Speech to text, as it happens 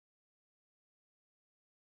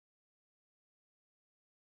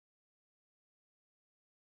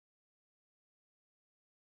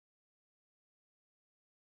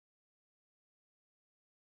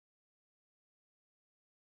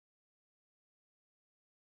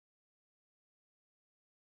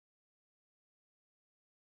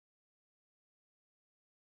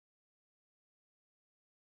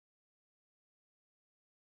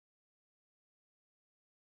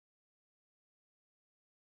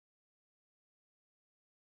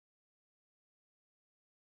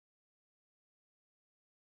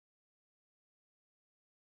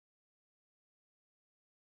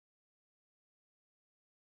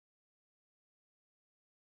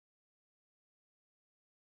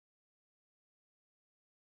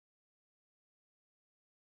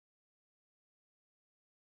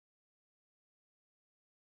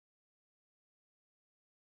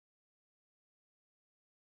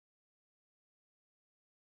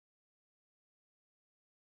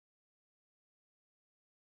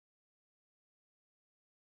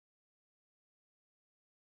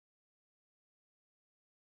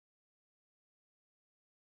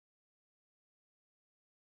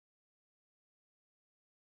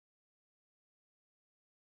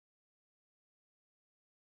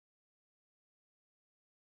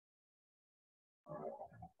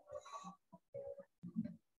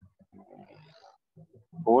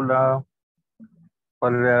Hola,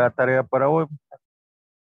 ¿cuál era la tarea para hoy?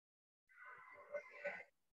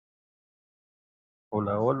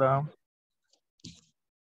 Hola, hola.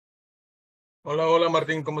 Hola, hola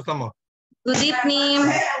Martín, ¿cómo estamos? Good evening.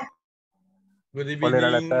 Good ¿Cuál era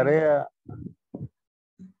la evening. tarea?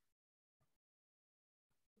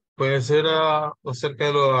 Pues era acerca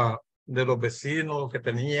de los vecinos que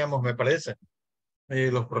teníamos, me parece,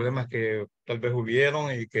 y los problemas que tal vez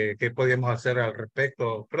hubieron y qué podíamos hacer al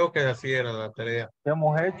respecto. Creo que así era la tarea. ¿Qué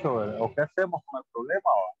hemos hecho? ¿O qué hacemos con el problema?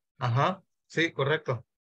 Ajá, sí, correcto.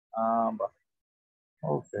 Va.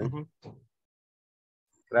 Ok, Ujú,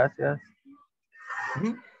 gracias.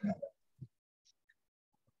 ujú.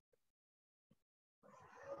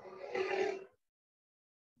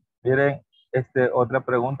 Miren, otra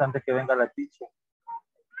pregunta antes que venga la teacher.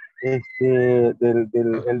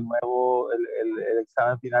 El nuevo, el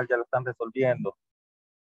examen final ya lo están resolviendo.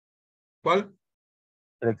 ¿Cuál?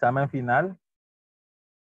 El examen final,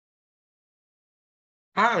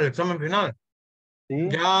 Ah, el examen final. sí,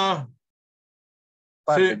 Ya,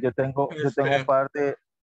 parte. sí. Yo tengo un par de,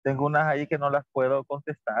 tengo unas ahí que no las puedo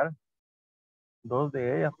contestar. Dos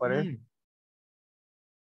de ellas, parece. Mm,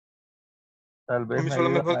 Tal a vez mí me solo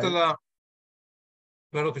me ayudan falta ahí.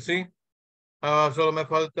 claro que sí. Solo me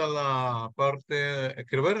falta la parte,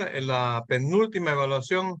 quiero ver, en la penúltima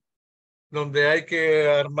evaluación donde hay que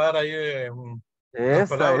armar ahí las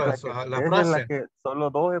palabras, la Esa es la frase. que solo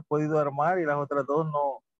dos he podido armar y las otras dos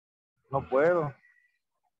no puedo.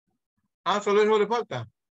 Solo eso le falta.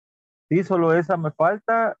 Sí, solo esa me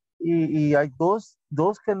falta y hay dos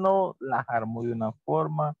que no las armo de una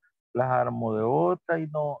forma, las armo de otra y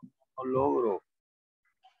no logro,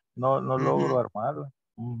 no logro Ujú. armarla.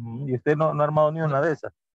 Ujú. Y usted no ha armado ni No, una de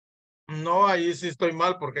esas. no, ahí sí estoy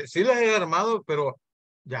mal porque sí las he armado, pero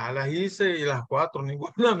ya las hice y las cuatro,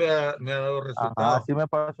 ninguna me ha dado Ajá, resultado. así me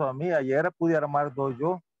pasó a mí. Ayer pude armar dos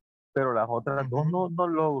yo, pero las otras dos Ujú. no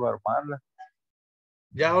logro armarlas.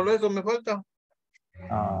 Ya solo eso me falta.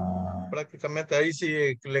 Ah, Prácticamente ahí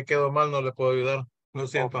sí le quedo mal, no le puedo ayudar. Lo ok.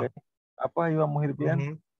 siento. Pues ahí vamos a ir bien.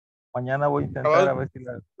 Ujú. Mañana voy a intentar a Cabal, ver si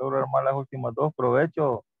logro armar las últimas dos.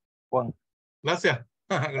 Provecho, Juan. gracias.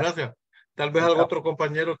 Gracias. Tal vez Ahí algún está. otro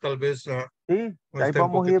compañero, tal vez Sí, ahí esté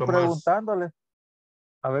un vamos a ir poquito más. preguntándole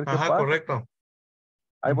a ver qué Ajá, pasa. correcto.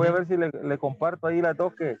 Ahí voy a Ujú. ver si le comparto ahí las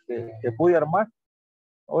dos que pude armar.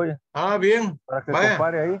 Oye, Bien. para que Vaya.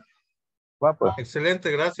 compare ahí. Va, pues,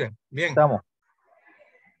 Excelente, gracias. Bien. estamos.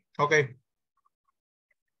 Ok.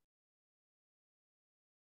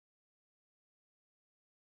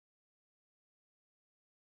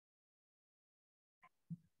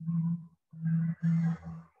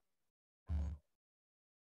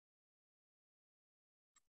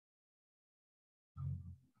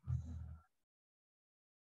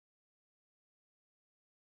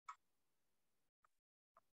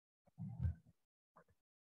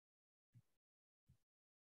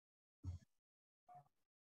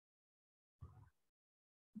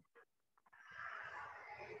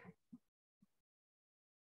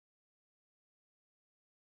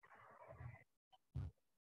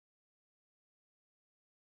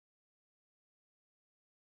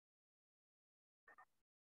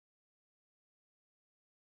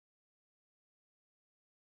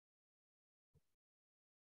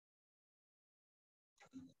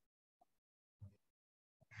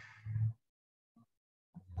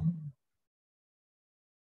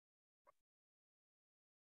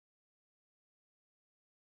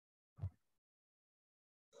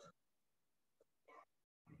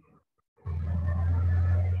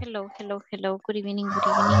 Hello, hello, hello. Good evening, good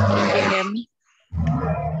evening. Can you hear me?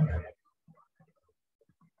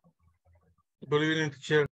 Good evening,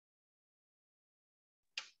 teacher.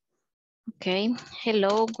 Okay.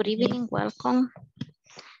 Hello, good evening. Welcome.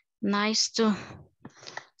 Nice to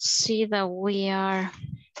see that we are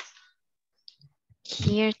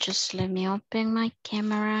here. Just let me open my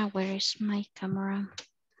camera. Where is my camera?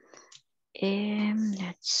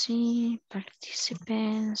 Let's see.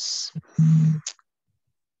 Participants.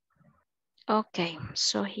 Okay,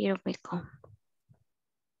 so here we go.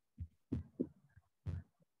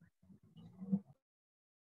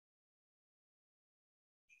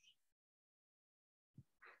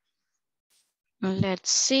 Let's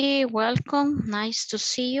see. Welcome. Nice to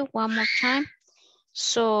see you one more time.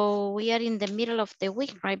 So we are in the middle of the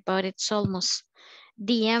week, right? But it's almost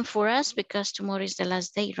the end for us because tomorrow is the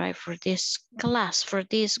last day, right? For this class, for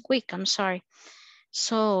this week, I'm sorry.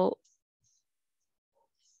 So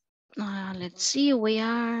let's see, we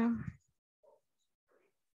are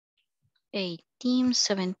 18,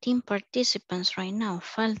 17 participants right now.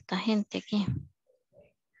 Falta gente aquí.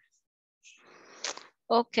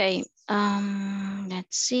 Okay,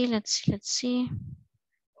 let's see.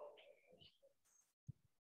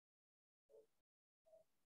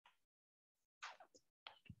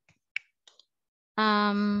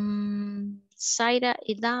 Saida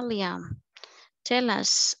Idalia, tell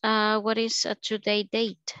us, what is a today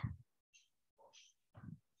date?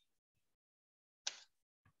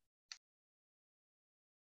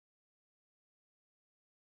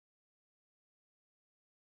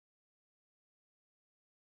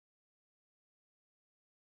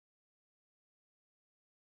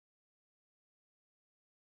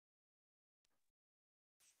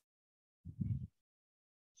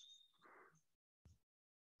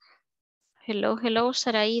 Hello, hello,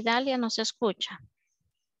 Saraí Dalia, ¿no se escucha?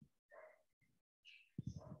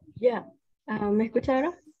 Ya, ¿me escucha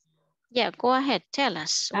ahora? Yeah, go ahead, tell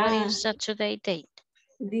us, what is a today date?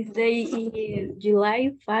 This day is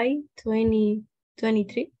July 5,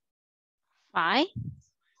 2023. 5?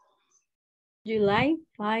 July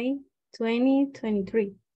 5,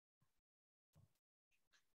 2023.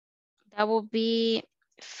 That will be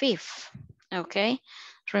 5th, okay?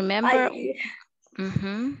 Remember,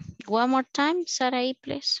 one more time, Saraí,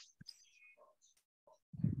 please.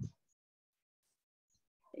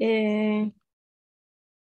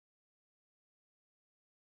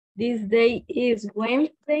 This day is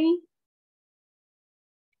Wednesday,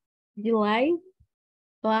 July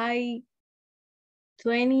 5,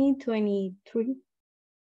 2023.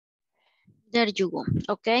 There you go.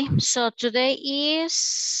 Okay, so today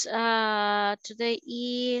is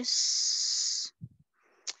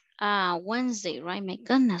Wednesday, right? My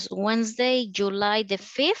goodness, Wednesday, July the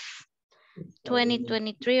 5th,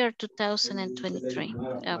 2023 or 2023.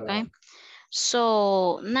 Okay,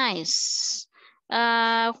 so nice.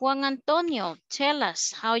 Juan Antonio, tell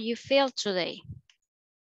us how you feel today.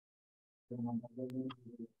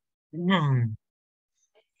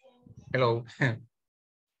 Hello.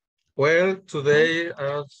 Well, today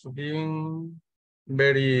has been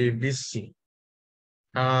very busy.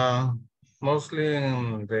 Mostly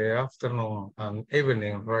in the afternoon and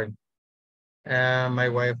evening, right? My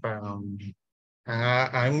wife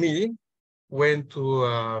and me went to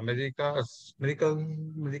a medical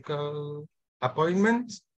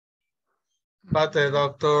appointment, but the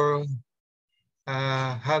doctor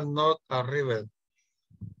had not arrived.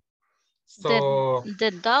 So The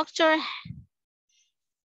doctor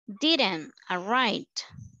didn't arrive.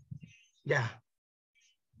 yeah.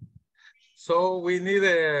 So we need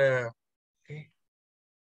a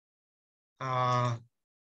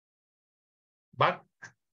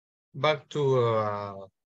back to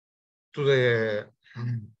the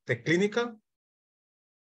clinical.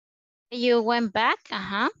 You went back,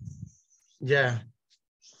 Yeah.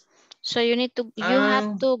 So you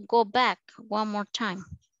have to go back one more time.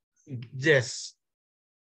 Yes.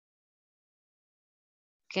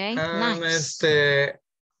 Okay, And nice.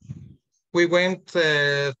 we went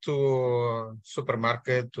to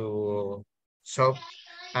supermarket to shop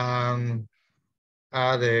and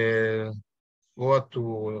go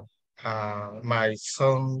to my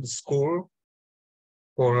son's school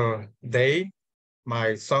for day,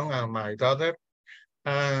 my son and my daughter.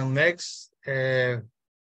 And next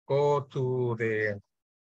go to the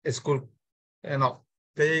school,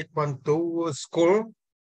 they went to school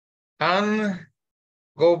and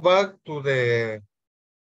go back to the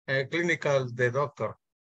clinical, the doctor.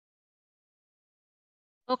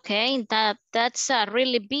 Okay, that's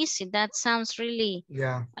really busy. That sounds really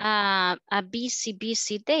a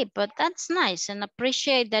busy day, but that's nice and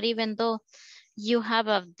appreciate that even though you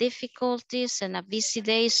have difficulties and a busy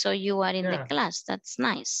day, so you are in the class. That's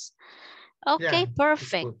nice. Okay,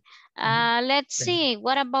 perfect. Let's see.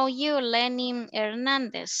 What about you, Lenny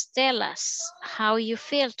Hernandez? Tell us how you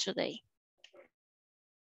feel today.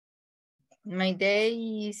 My day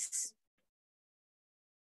is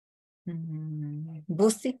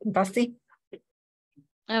busy.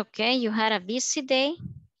 Okay, you had a busy day.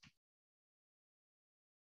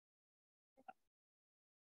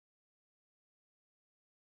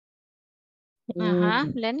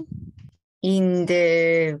 Lenny. In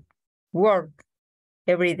the work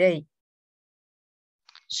every day.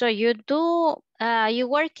 So you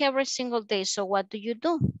work every single day. So what do you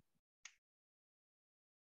do?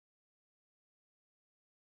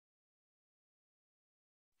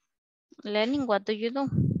 Lenny, what do you do?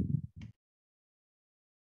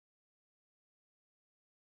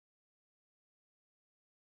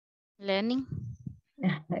 Lenny?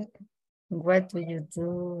 What do you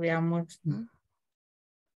do, veamos?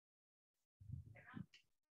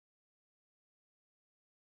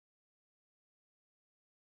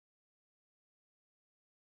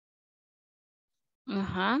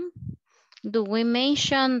 Do we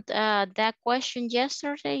mention that question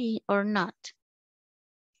yesterday or not?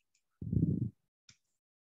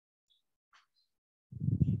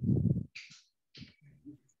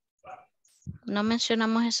 No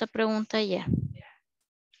mencionamos esa pregunta ayer.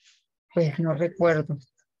 Pues no recuerdo.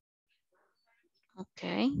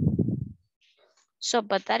 Okay. So,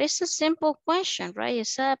 but that is a simple question, right?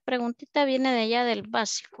 Esa preguntita viene de allá del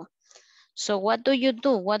básico. So, what do you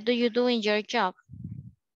do? What do you do in your job?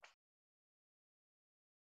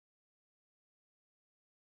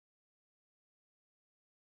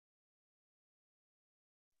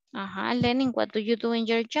 Lenin, what do you do in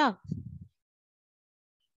your job?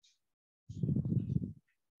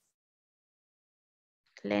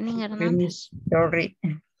 Lenin Hernandez. Sorry.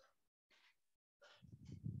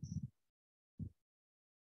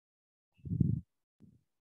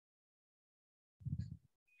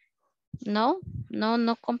 No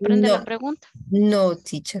comprende la pregunta. No,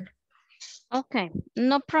 teacher. Okay,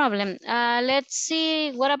 no problem. Let's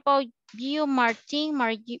see, what about you, Martin?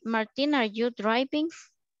 Martin, are you driving?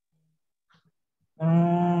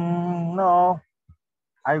 No,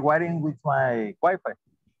 I'm waiting with my Wi-Fi.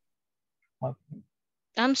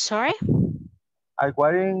 I'm sorry? I'm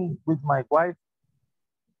waiting with my wife.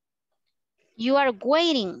 You are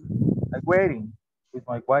waiting. I'm waiting with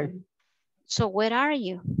my wife. So where are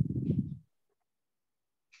you?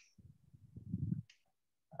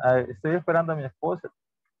 Estoy esperando a mi esposa.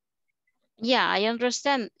 Yeah, I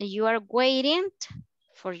understand. You are waiting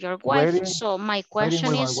for your wife. Waiting, so my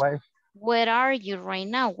question is, my wife. Where are you right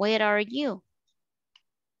now? Where are you?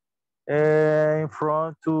 In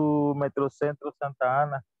front to Metro Centro Santa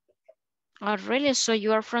Ana. Oh, really? So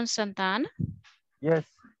you are from Santa Ana? Yes.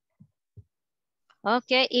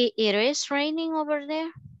 Okay, it is raining over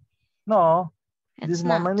there? No, it's this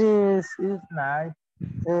not. moment is nice.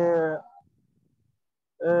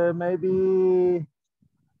 Maybe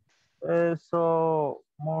so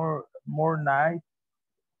more night.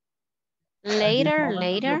 Later.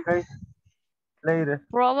 Okay. Later.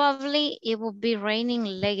 Probably it will be raining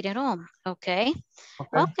later on. Okay.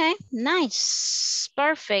 Okay, nice.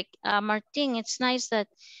 Perfect. Martin, it's nice that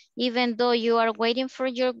even though you are waiting for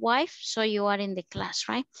your wife, so you are in the class,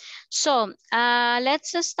 right? So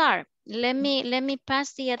let's start. Let me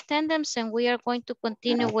pass the attendance and we are going to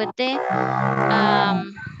continue with the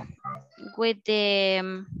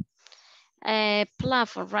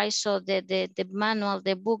platform, right? So the manual,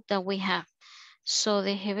 the book that we have. So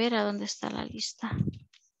deje ver a dónde está la lista.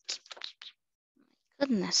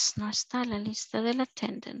 Goodness, no está la lista del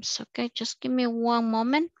attendance. Okay, just give me one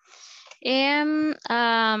moment.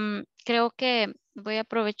 Creo que voy a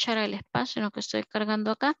aprovechar el espacio en lo que estoy cargando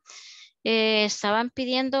acá. Estaban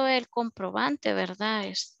pidiendo el comprobante,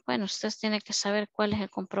 ¿verdad? Bueno, ustedes tienen que saber cuál es el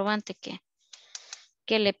comprobante que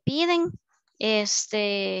le piden.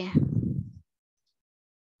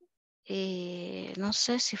 No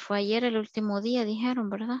sé si fue ayer el último día, dijeron,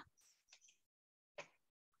 ¿verdad?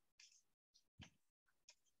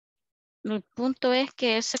 El punto es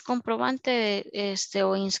que ese comprobante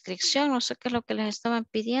o inscripción, no sé qué es lo que les estaban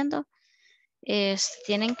pidiendo,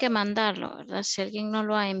 tienen que mandarlo, ¿verdad? Si alguien no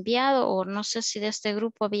lo ha enviado o no sé si de este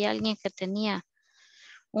grupo había alguien que tenía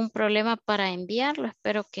un problema para enviarlo,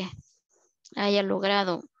 espero que haya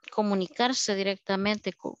logrado comunicarse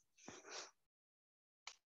directamente con...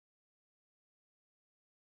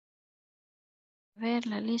 A ver,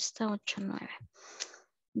 la lista 8-9.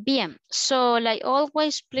 Bien, so like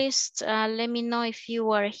always, please let me know if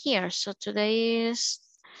you are here. So today is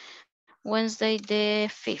Wednesday the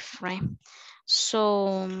 5th, right?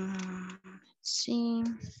 So, let's see.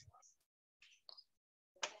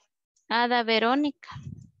 Ada Verónica.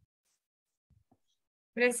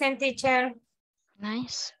 Present, teacher.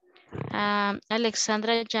 Nice.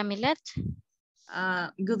 Alexandra Jamilet.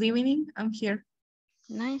 Good evening, I'm here.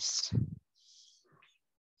 Nice.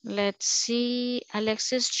 Let's see,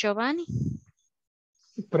 Alexis Giovanni.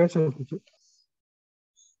 Present.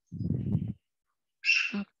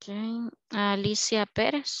 Okay. Alicia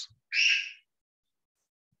Pérez.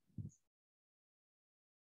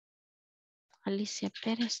 Alicia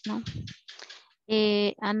Pérez, no.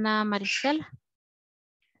 Ana Maricela.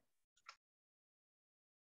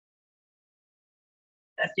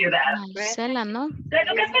 La ciudad. Maricela, ¿no? La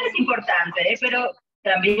educación es importante, pero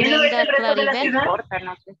también lo es Brenda el resto de la Claribel. ciudad.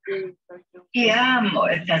 No sé si soy yo. Y amo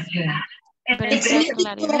esta ciudad. Brenda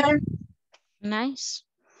Claribel. Nice.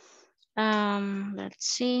 Let's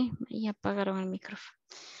see. Ya apagaron el micrófono.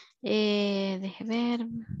 Deje ver.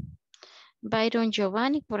 Byron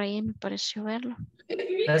Giovanni, por ahí me pareció verlo.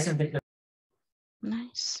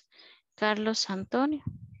 Nice. Carlos Antonio.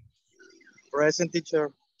 Present,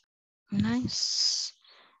 teacher. Nice.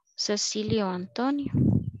 Cecilio Antonio.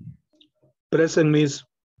 Present, Miss.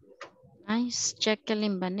 Nice.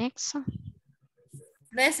 Jacqueline Vanexa.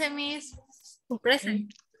 Present, Miss.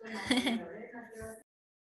 Present.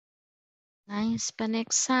 Nice.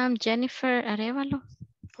 Vanexa. Jennifer Arevalo.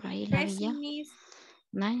 Por ahí la vi ya. Present, Miss.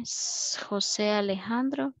 Nice. José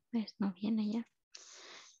Alejandro. Pues no viene ya.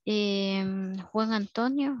 Juan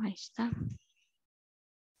Antonio. Ahí está.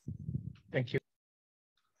 Thank you.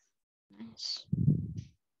 Nice.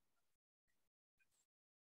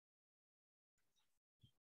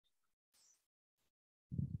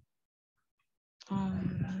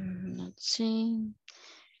 Let's see.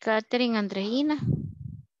 Catherine Andreina.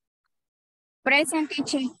 Present,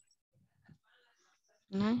 teacher.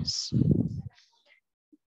 Nice.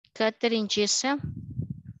 Catherine Giselle.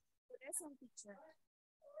 Present, teacher.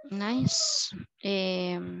 Nice.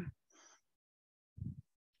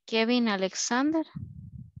 Kevin Alexander.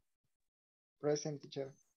 Present,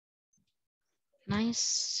 teacher.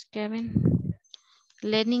 Nice, Kevin.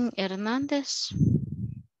 Lenin Hernández.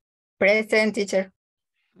 Present, teacher.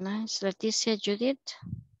 Nice. Leticia Judith.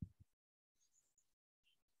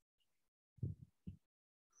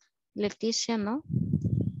 Leticia, no.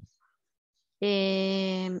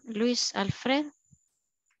 Luis Alfred.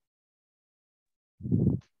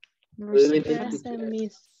 Luis Alfred. Present,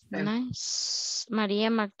 Miss. Nice. María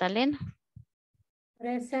Magdalena.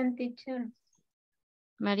 Present, teacher.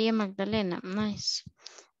 María Magdalena. Nice.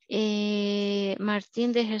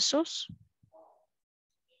 Martín de Jesús.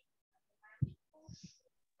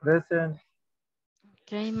 Present.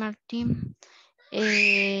 Ok, Martín.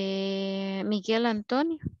 Miguel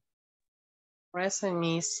Antonio. Present,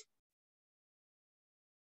 Miss.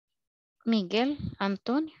 Miguel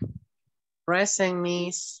Antonio. Present,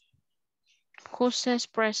 Miss. Who says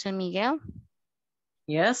present? Miguel?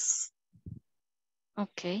 Yes.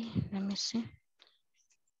 Okay, let me see.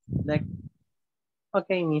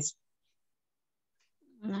 Okay, Miss.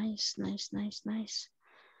 Nice, nice, nice, nice.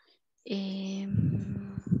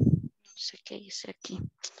 No sé qué dice aquí.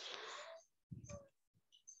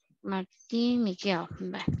 Martín Miguel.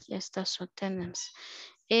 Va, ya está su attendance.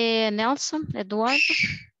 Nelson Eduardo.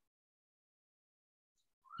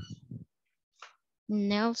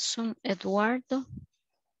 Nelson Eduardo.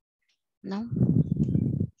 No.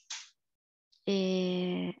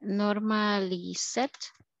 Norma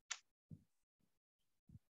Lisette.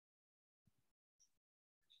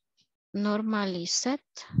 Norma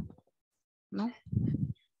Lisette. No.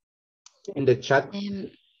 In the chat.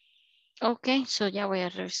 Ok, so ya voy a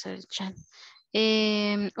revisar el chat.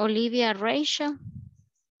 Olivia Rachel.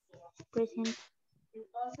 Present.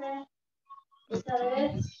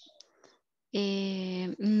 Okay.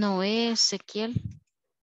 Noé Ezequiel.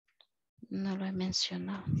 No lo he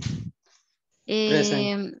mencionado.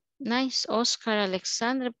 Nice. Oscar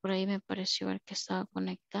Alexander. Por ahí me pareció ver que estaba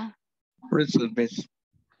conectado. Present, Miss.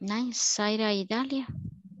 Nice. Zaira Idalia.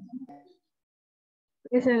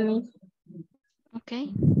 Present, Miss. Ok.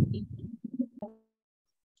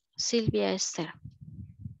 Silvia Esther.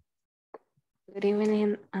 Good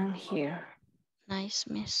evening, I'm here. Nice,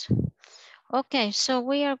 miss. Okay, so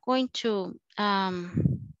we are going to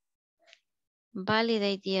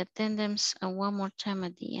validate the attendance one more time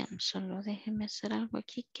at the end. Solo déjeme hacer algo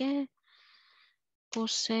aquí que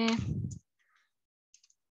puse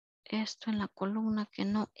esto en la columna que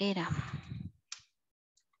no era.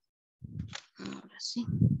 Ahora sí.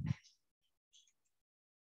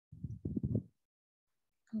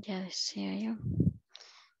 Ya decía yo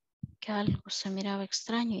que algo se miraba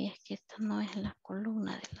extraño y es que esta no es la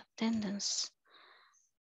columna de la attendance.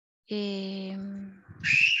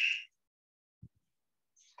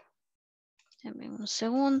 Dame un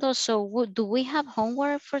segundo. So do we have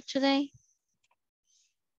homework for today?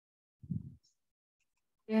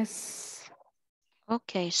 Yes.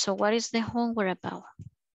 Okay, so what is the homework about?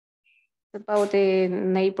 About the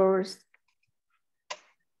neighbors.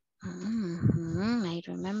 I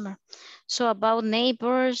remember. So about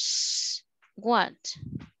neighbors, what?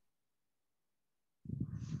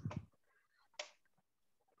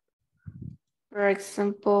 For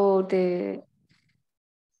example,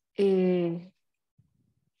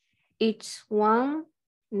 each one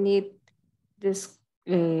need this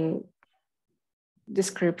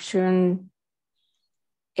description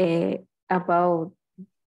about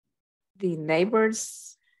the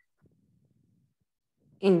neighbors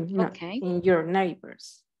in your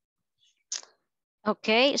neighbors.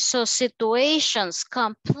 Okay, so situations,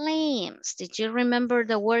 complaints. Did you remember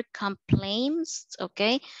the word complaints?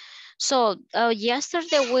 Okay, so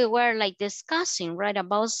yesterday we were like discussing, right,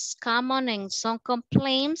 about common and some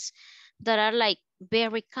complaints that are like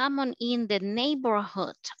very common in the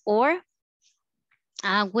neighborhood or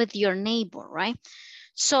with your neighbor, right?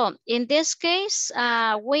 So in this case,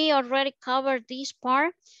 we already covered this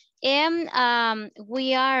part, and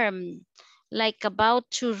we are like about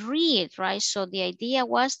to read, right? So the idea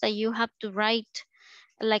was that you have to write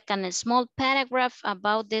like a small paragraph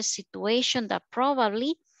about this situation that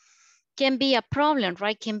probably can be a problem,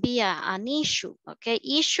 right? Can be an issue, okay?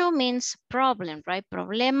 Issue means problem, right?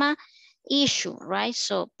 Problema, issue, right?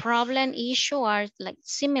 So problem, issue are like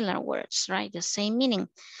similar words, right? The same meaning.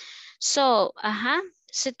 So,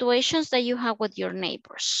 situations that you have with your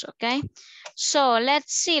neighbors, okay? So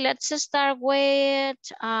let's see, let's start with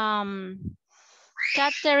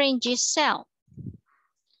Catherine Giselle.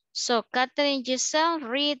 So Catherine Giselle,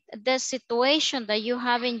 read the situation that you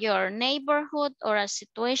have in your neighborhood or a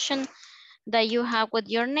situation that you have with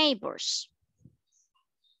your neighbors.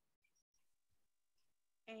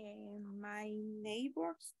 My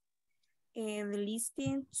neighbors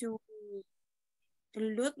listen to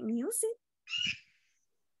loud music.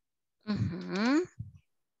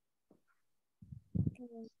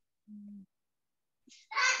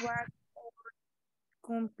 What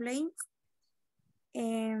complaints?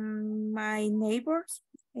 My neighbors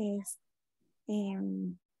is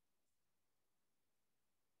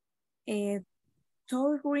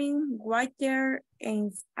towering water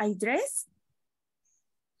and I dress.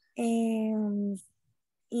 In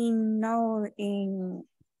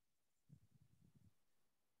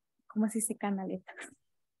 ¿cómo se dice canaleta?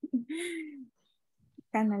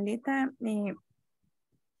 Canaleta,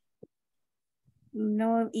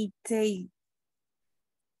 no, it's a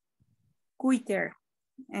quitter,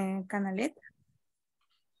 canaleta.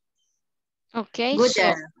 Okay, Good.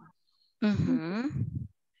 so.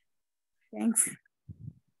 Thanks.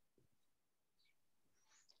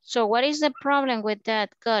 So what is the problem with that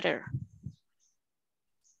gutter?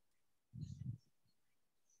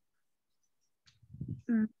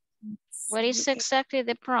 What is exactly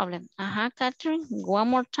the problem? Catherine, one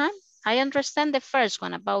more time. I understand the first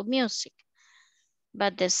one about music,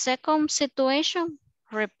 but the second situation,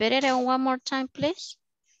 repeat it one more time, please.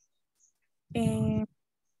 And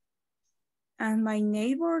my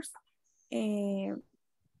neighbors, stay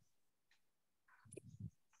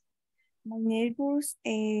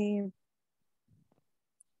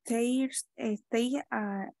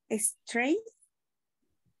straight,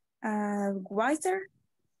 wiser,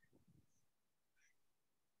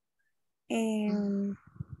 and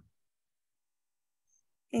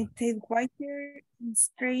stay wiser,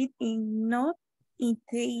 straight, and not in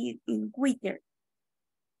wider.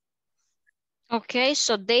 Okay,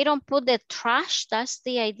 so they don't put the trash. That's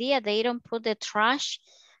the idea. They don't put the trash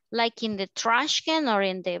like in the trash can or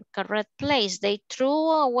in the correct place. They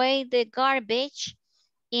threw away the garbage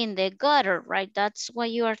in the gutter, right? That's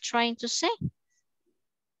what you are trying to say.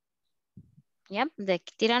 Yep, de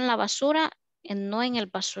que tiran la basura and no en el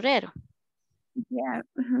basurero. Yeah.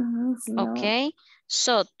 Okay,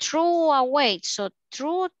 so threw away. So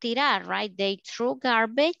threw, tirar, right? They threw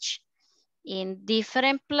garbage in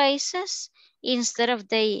different places instead of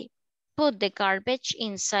they put the garbage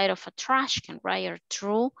inside of a trash can, right? Or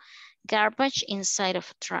threw garbage inside of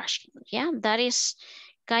a trash can. Yeah, that is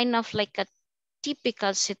kind of like a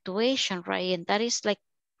typical situation, right? And that is like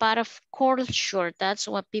part of culture. That's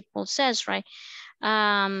what people says, right?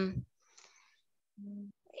 I'm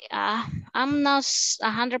not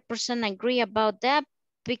 100% agree about that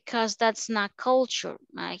because that's not culture.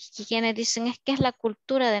 Quienes dicen es que es la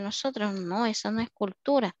cultura de nosotros. No, esa no es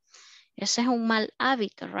cultura. Ese es un mal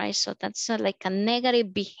hábito, right? So that's like a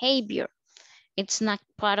negative behavior. It's not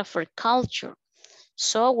part of our culture.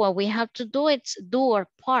 So what we have to do is do our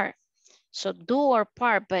part. So do our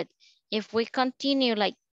part, but if we continue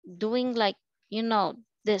like doing like, you know,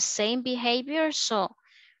 the same behavior, so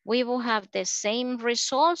we will have the same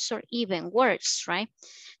results or even worse, right?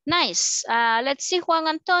 Nice. Let's see, Juan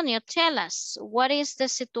Antonio, tell us, what is the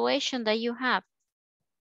situation that you have?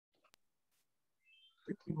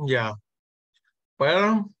 Yeah.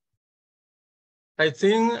 Well, I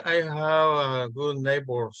think I have good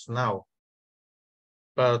neighbors now.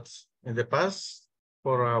 But in the past,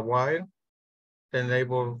 for a while, the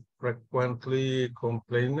neighbor frequently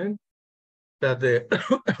complaining that the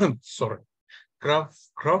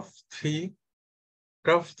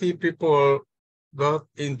crafty people got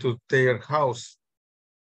into their house,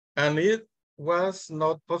 and it was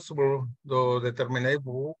not possible to determine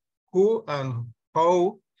who and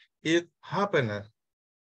how it happened.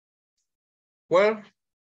 Well,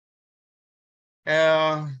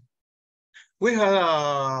 we had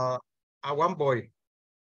a one boy,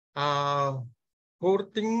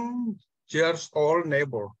 14 years old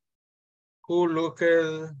neighbor who looked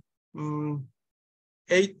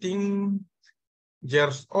 18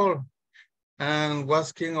 years old and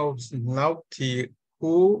was king of naughty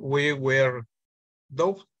who we were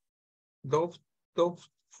doubtful.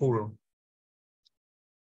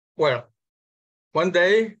 Well, one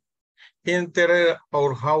day he entered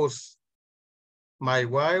our house. My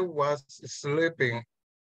wife was sleeping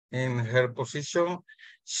in her position.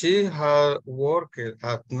 She had worked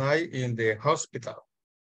at night in the hospital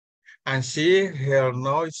and she heard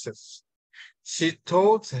noises. She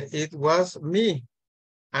thought it was me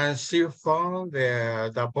and she found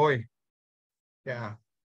the boy. Yeah.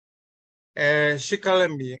 And she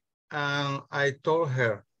called me and I told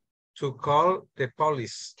her to call the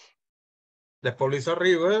police. The police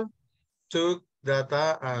arrived, took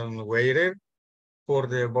data and waited for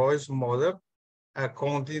the boy's mother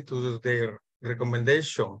according to their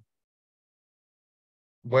recommendation.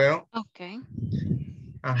 Well, Okay.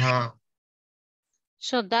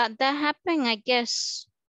 So that happened, I guess,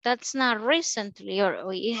 that's not recently,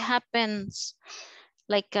 or it happens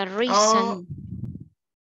like a recent.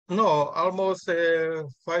 No, almost 5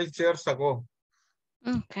 years ago.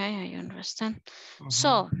 Okay, I understand.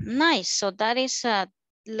 So nice. So that is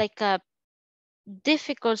like a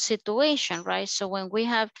difficult situation, right? So when we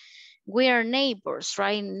are neighbors,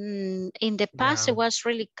 right? In the past, it was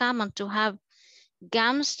really common to have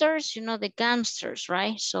gangsters, you know, the gangsters,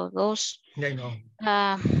 right? So those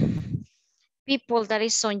people that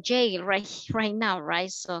is on jail right now,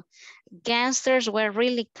 right? So gangsters were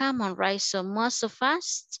really common, right? So most of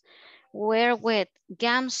us were with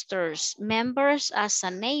gangsters members as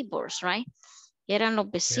a neighbors, right? Eran los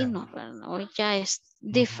vecinos, ¿verdad? Ya es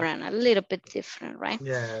different, a little bit different, right?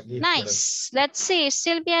 Yeah, different. Nice. Let's see,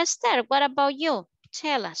 Sylvia Esther, what about you?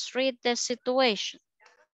 Tell us, read the situation.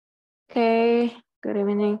 Okay, good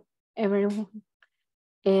evening, everyone.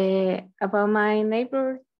 About my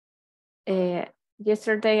neighbor,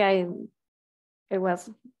 yesterday I was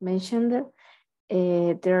mentioned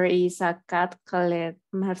there is a cat called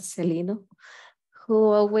Marcelino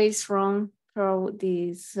who always runs through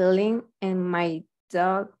the ceiling and my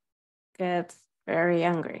dog gets very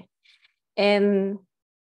angry. And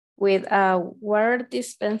with a water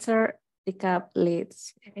dispenser, the cat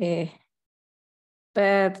leads.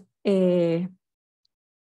 But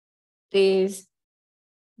this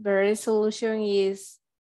very solution is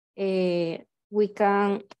we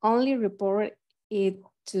can only report it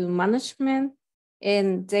to management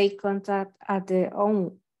and they contact at the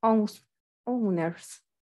owners.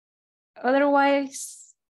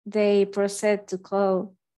 Otherwise, they proceed to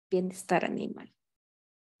call bienestar animal.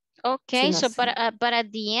 Okay, so but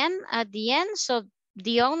at the end, so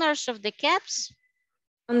the owners of the cats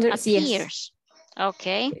appears. Yes.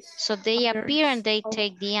 Okay, yes. So they appear and they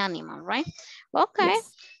take the animal, right? Okay,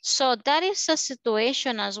 yes. So that is a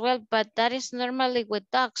situation as well, but that is normally with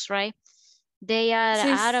dogs, right? They are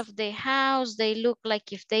out of the house. They look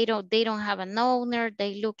like if they don't have an owner,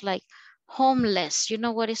 they look like homeless. You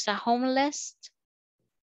know what is a homeless?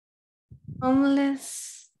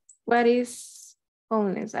 Homeless. What is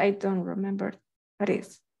homeless? I don't remember what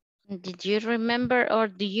is. Did you remember or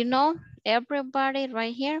do you know everybody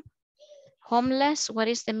right here? Homeless, what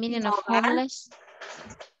is the meaning of homeless?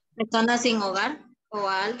 Persona sin hogar o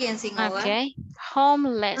alguien sin hogar. Okay,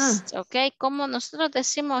 homeless, okay. Como nosotros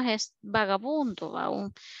decimos es vagabundo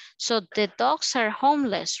aún. So the dogs are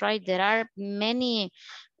homeless, right? There are many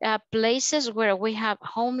places where we have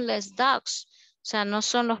homeless dogs. O sea, no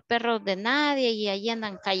son los perros de nadie y ahí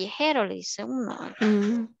andan callejeros, le dice uno.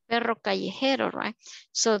 Perro callejero, right?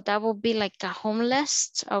 So that would be like a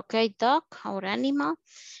homeless, okay, dog or animal.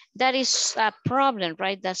 That is a problem,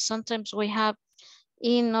 right? That sometimes we have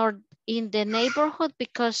in the neighborhood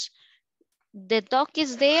because the dog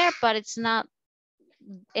is there, but it's not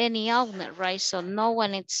any owner, right? So no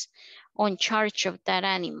one is on charge of that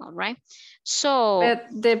animal, right? So but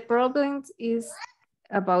the problem is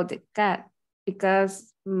about the cat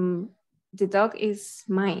because the dog is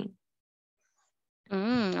mine.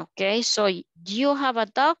 Okay, so you have a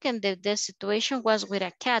dog and the situation was with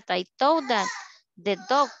a cat. I thought that the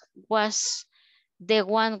dog was the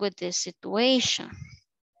one with the situation.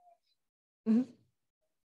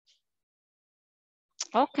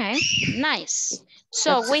 Okay, nice.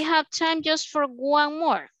 So we have time just for one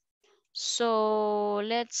more. So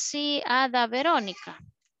let's see, Ada Verónica.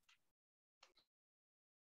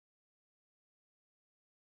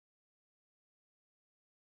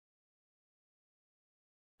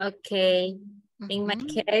 Okay, in my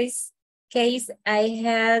case, I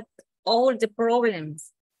had all the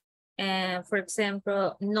problems. For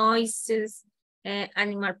example, noises,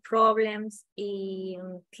 animal problems,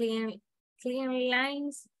 in clean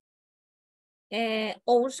lines.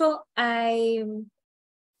 Also, my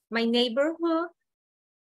neighborhood,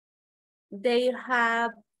 they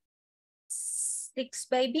have 6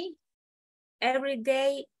 babies. Every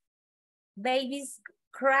day, babies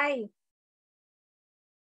cry.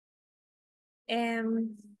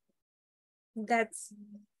 That's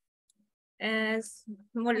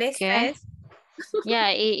molesta. Okay. Yeah,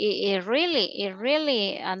 it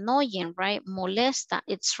really annoying, right? Molesta,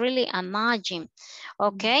 it's really annoying.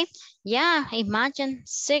 Okay, yeah, imagine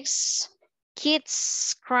 6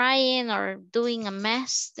 kids crying or doing a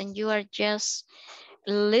mess and you are just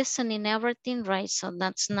listening everything, right? So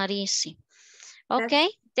that's not easy. Okay,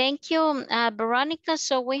 thank you, Veronica.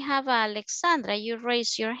 So we have Alexandra, you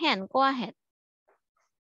raise your hand, go ahead.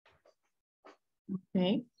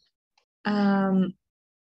 Okay.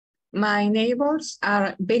 My neighbors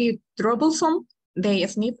are very troublesome. They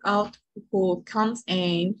sniff out who comes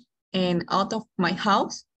in and out of my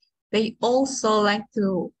house. They also like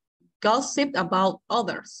to gossip about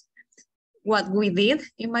others. What we did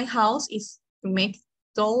in my house is to make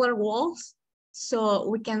taller walls so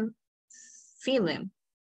we can see them.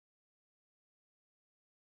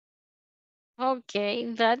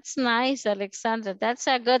 Okay, that's nice, Alexandra. That's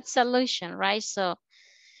a good solution, right? So,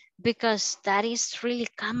 because that is really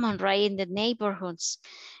common, right, in the neighborhoods.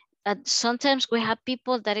 Sometimes we have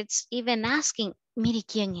people that it's even asking, mire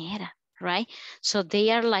quién era, right? So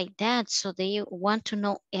they are like that. So they want to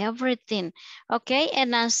know everything. Okay,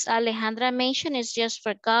 and as Alejandra mentioned, it's just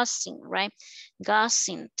for gossiping, right?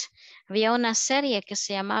 Gossip. Había una serie que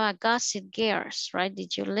se llamaba Gossip Girls, right?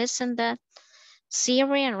 Did you listen to that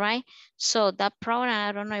series, right? So that program,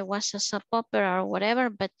 I don't know, it was a soap opera or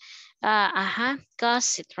whatever, but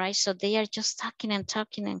gossip, right? So they are just talking and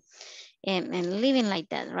talking and living like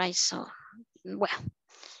that, right? So, well,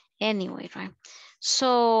 anyway, right?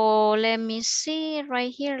 So let me see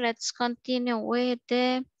right here. Let's continue with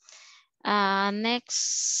the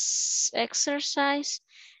next exercise.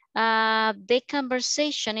 The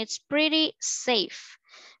conversation, it's pretty safe.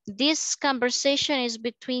 This conversation is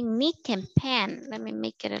between Nick and Pan. Let me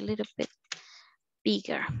make it a little bit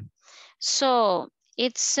bigger. So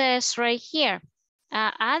it says right here,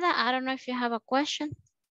 Ada, I don't know if you have a question.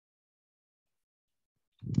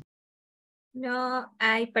 No,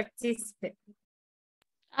 I participate.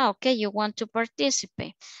 Okay, you want to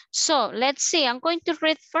participate. So let's see, I'm going to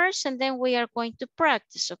read first and then we are going to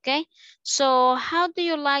practice, okay? So how do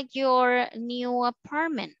you like your new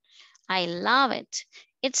apartment? I love it.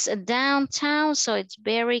 It's downtown, so it's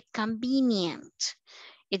very convenient.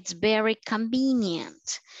 It's very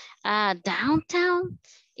convenient. Downtown,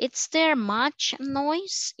 is there much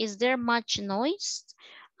noise? Is there much noise?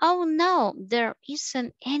 Oh no, there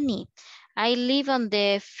isn't any. I live on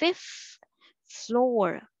the 5th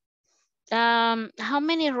floor. How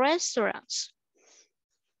many restaurants?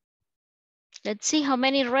 Let's see, how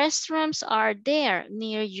many restaurants are there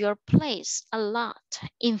near your place? A lot.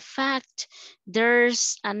 In fact,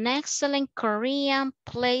 there's an excellent Korean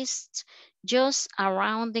place just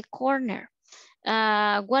around the corner.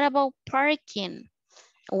 What about parking?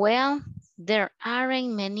 Well, there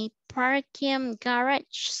aren't many parking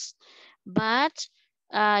garages, but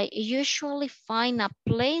I usually find a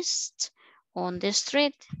place on the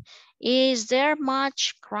street. Is there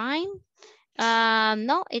much crime?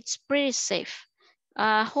 No, it's pretty safe.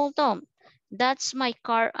 Hold on, that's my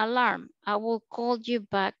car alarm. I will call you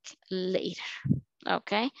back later.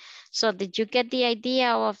 Okay, so did you get the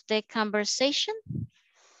idea of the conversation?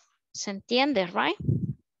 ¿Se entiende, right?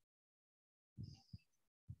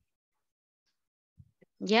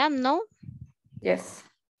 Yeah, no? Yes.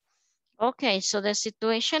 Okay, so the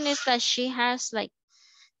situation is that she has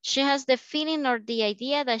the feeling or the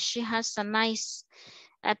idea that she has a nice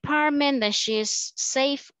apartment, that she is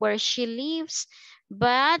safe where she lives,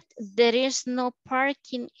 but there is no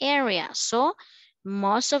parking area. So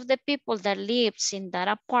most of the people that lives in that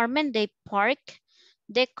apartment, they park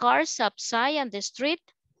the cars outside on the street,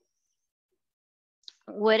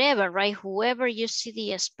 wherever, right? Whoever you see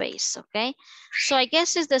the space, okay? So I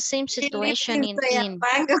guess it's the same situation in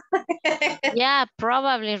yeah,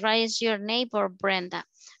 probably, right? It's your neighbor, Brenda,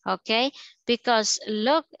 okay? Because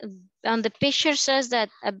look, on the picture says that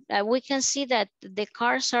we can see that the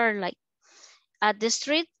cars are like at the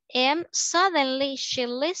street, and suddenly she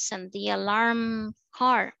listened the alarm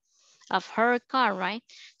car of her car, right?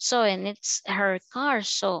 So, and it's her car,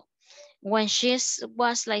 so when she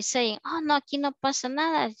was like saying, oh no, aquí no pasa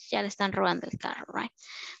nada, ya le están robando el carro, right?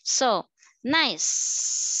 So,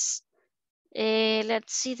 nice.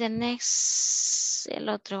 Let's see the next. El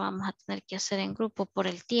otro vamos a tener que hacer en grupo por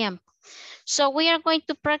el tiempo. So we are going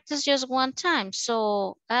to practice just one time.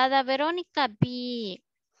 So Ada Verónica, be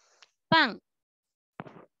pan.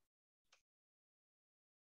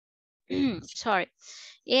 Sorry.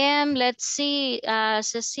 And let's see,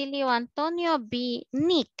 Cecilio Antonio, be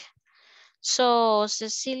Nick. So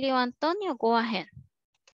Cecilio Antonio, go ahead.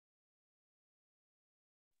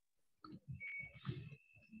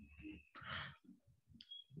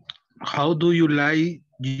 How do you like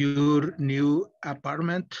your new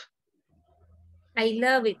apartment? I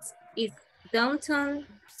love it. It's downtown,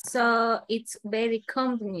 so it's very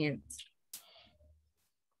convenient.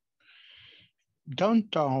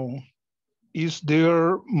 Downtown, is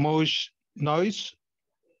there much noise?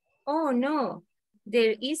 Oh no,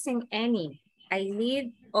 there isn't any. I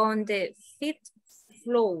live on the 5th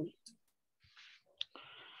floor.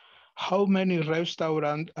 How many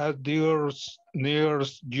restaurants are there near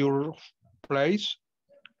your place?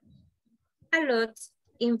 A lot.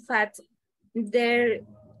 In fact, there's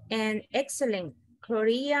an excellent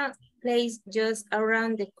Korea place just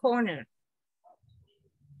around the corner.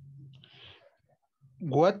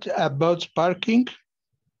 What about parking?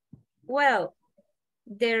 Well,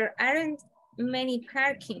 there aren't many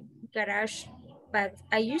parking garages, but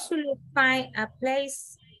I usually find a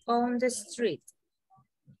place on the street.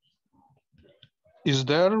 Is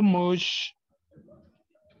there much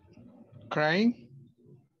crime?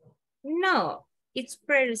 No, it's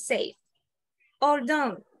pretty safe. Hold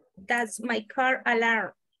on, that's my car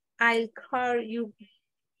alarm. I'll call you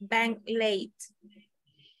back late.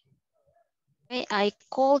 Okay, I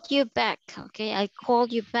called you back, okay? I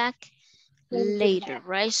called you back later,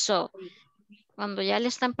 right? So, cuando ya le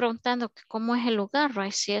están preguntando que cómo es el lugar,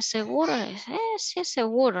 right? Si es seguro, si es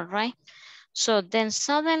seguro, right? So then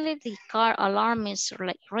suddenly the car alarm is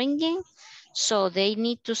like ringing. So they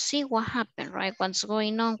need to see what happened, right? What's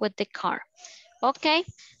going on with the car. Okay,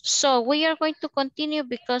 so we are going to continue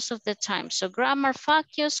because of the time. So grammar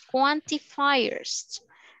factors, quantifiers.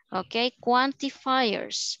 Okay,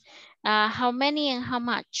 quantifiers. How many and how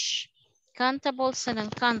much? Countables and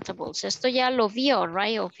uncountables. Esto ya lo vio,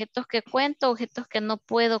 right? Objetos que cuento, objetos que no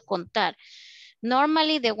puedo contar.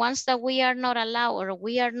 Normally, the ones that we are not allowed or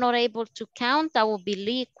we are not able to count, that will be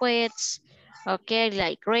liquids, okay,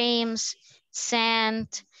 like grains,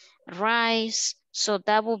 sand, rice. So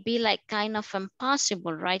that will be like kind of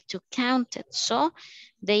impossible, right, to count it. So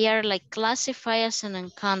they are like classified as an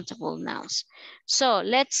uncountable nouns. So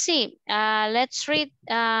let's see, let's read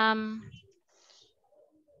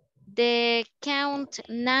the count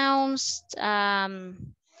nouns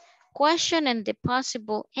question and the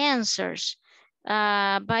possible answers.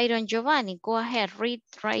 Byron Giovanni, go ahead, read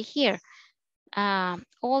right here.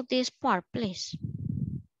 All this part, please.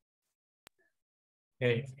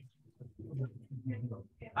 Okay.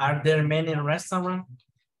 Are there many restaurants?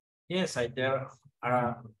 Yes, there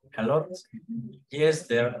are a lot. Yes,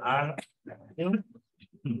 there are.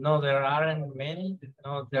 No, there aren't many.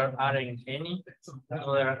 No, there aren't any.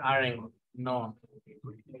 No, there aren't none.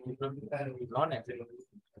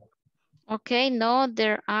 Okay, no,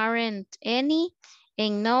 there aren't any.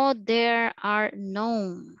 And no, there are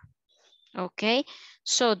none. Okay,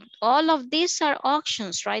 so all of these are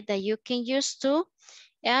options, right, that you can use to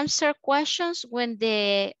answer questions when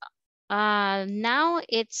the now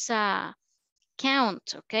it's a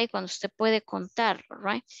count, okay, cuando usted puede contar,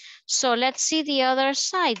 right? So let's see the other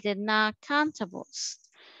side, the not countables.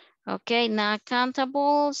 Okay, not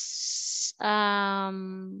countables.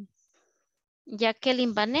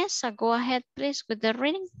 Jacqueline Vanessa, go ahead, please, with the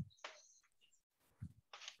reading.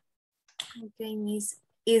 Okay, Miss.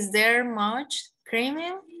 Is there much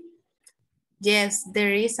creaming? Yes,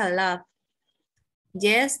 there is a lot.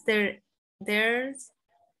 Yes, there's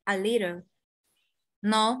a little.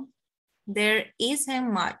 No, there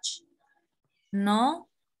isn't much. No,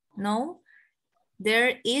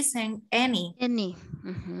 there isn't any. Any.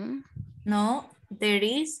 No, there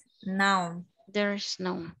is none. There is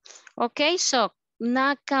none. Okay, so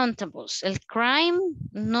not countables. El crime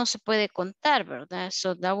no se puede contar, ¿verdad?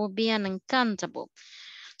 So that would be an uncountable.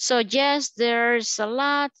 So yes, there's a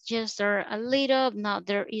lot. Yes, there are a little. No,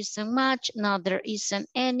 there isn't much. No, there isn't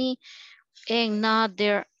any. And no,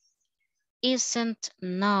 there isn't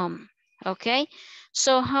none. Okay,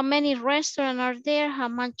 so how many restaurants are there? How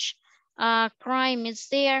much crime is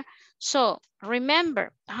there? So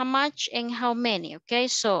remember how much and how many. Okay,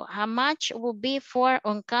 so how much will be for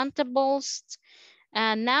uncountables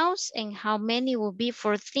nouns and how many will be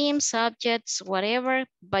for themes, subjects, whatever,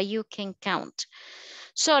 but you can count.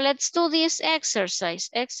 So let's do this exercise.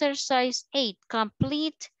 Exercise 8,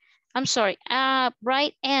 complete I'm sorry,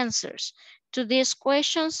 write answers to these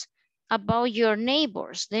questions about your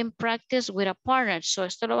neighbors, then practice with a partner. So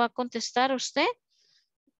esto lo va a contestar usted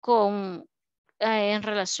con, en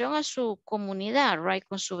relación a su comunidad, right,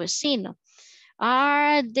 con su vecino.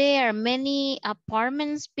 Are there many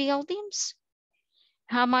apartments buildings?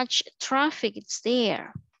 How much traffic is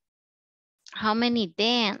there? How many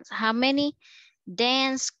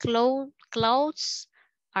dance clothes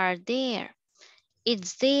are there?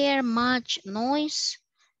 Is there much noise?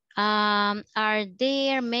 Are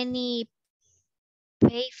there many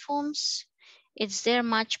payphones? Is there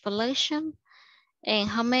much pollution? And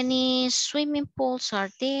how many swimming pools are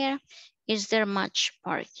there? Is there much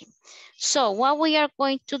parking? So what we are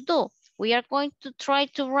going to do, we are going to try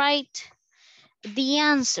to write the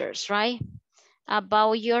answers, right?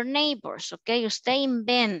 About your neighbors, okay? Usted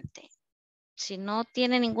invente. Si no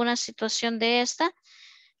tiene ninguna situación de esta,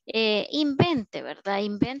 invente, ¿verdad?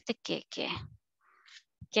 Invente que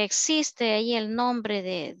existe ahí el nombre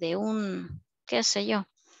de un, qué sé yo,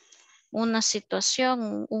 una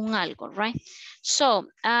situación, un algo, right? So,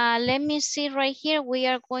 let me see right here. We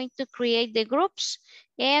are going to create the groups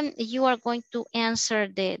and you are going to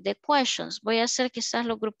answer the questions. Voy a hacer quizás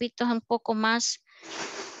los grupitos un poco más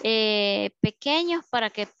pequeños para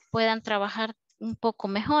que puedan trabajar un poco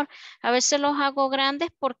mejor. A veces los hago grandes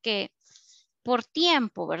porque por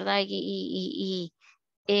tiempo, ¿verdad? Y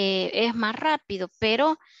es más rápido,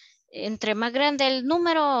 pero entre más grande el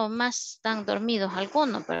número, más están dormidos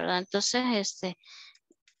algunos, ¿verdad? Entonces,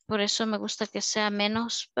 por eso me gusta que sea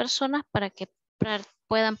menos personas para que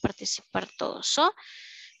puedan participar todos. So,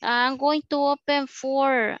 I'm going to open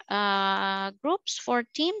 4 groups, 4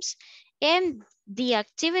 teams, and the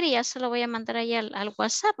activity, ya se lo voy a mandar ahí al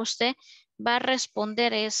WhatsApp. Usted va a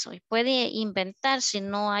responder eso y puede inventar si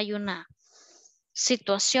no hay una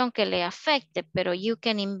situación que le afecte, pero you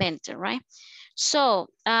can invent it, right? So,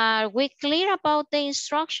 are we clear about the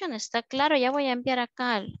instruction? ¿Está claro? Ya voy a enviar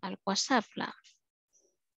acá al WhatsApp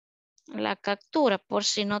la captura por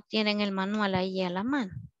si no tienen el manual ahí a la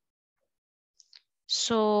mano.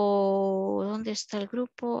 So, ¿dónde está el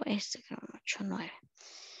grupo? 8-9.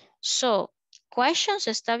 So, questions,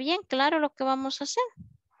 ¿está bien claro lo que vamos a hacer?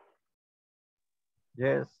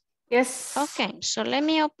 Yes. Yes. Okay, so let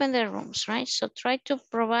me open the rooms, right? So try to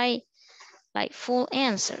provide like full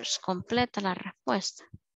answers, completa la respuesta.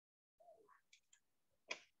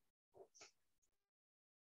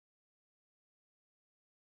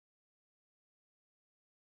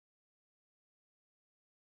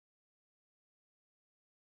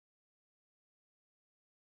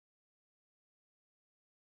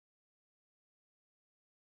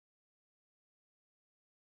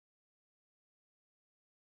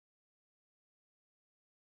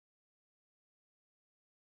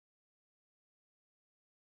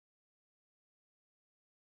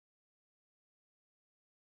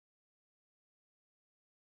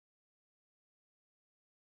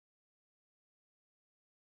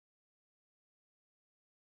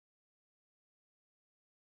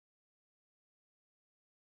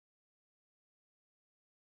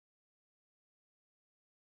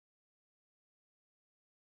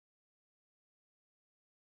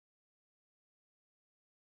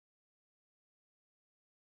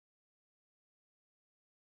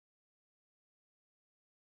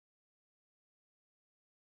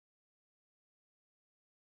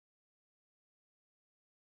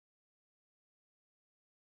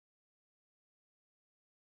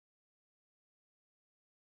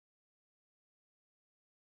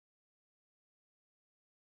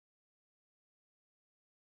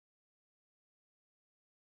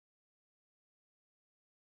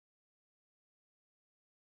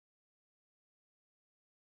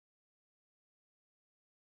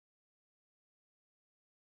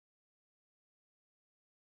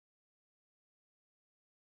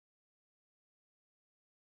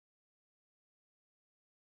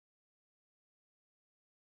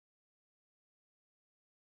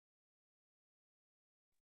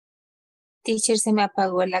 Teacher, se me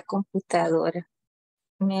apagó la computadora.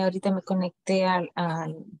 Ahorita me conecté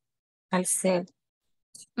al cel.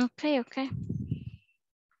 Okay.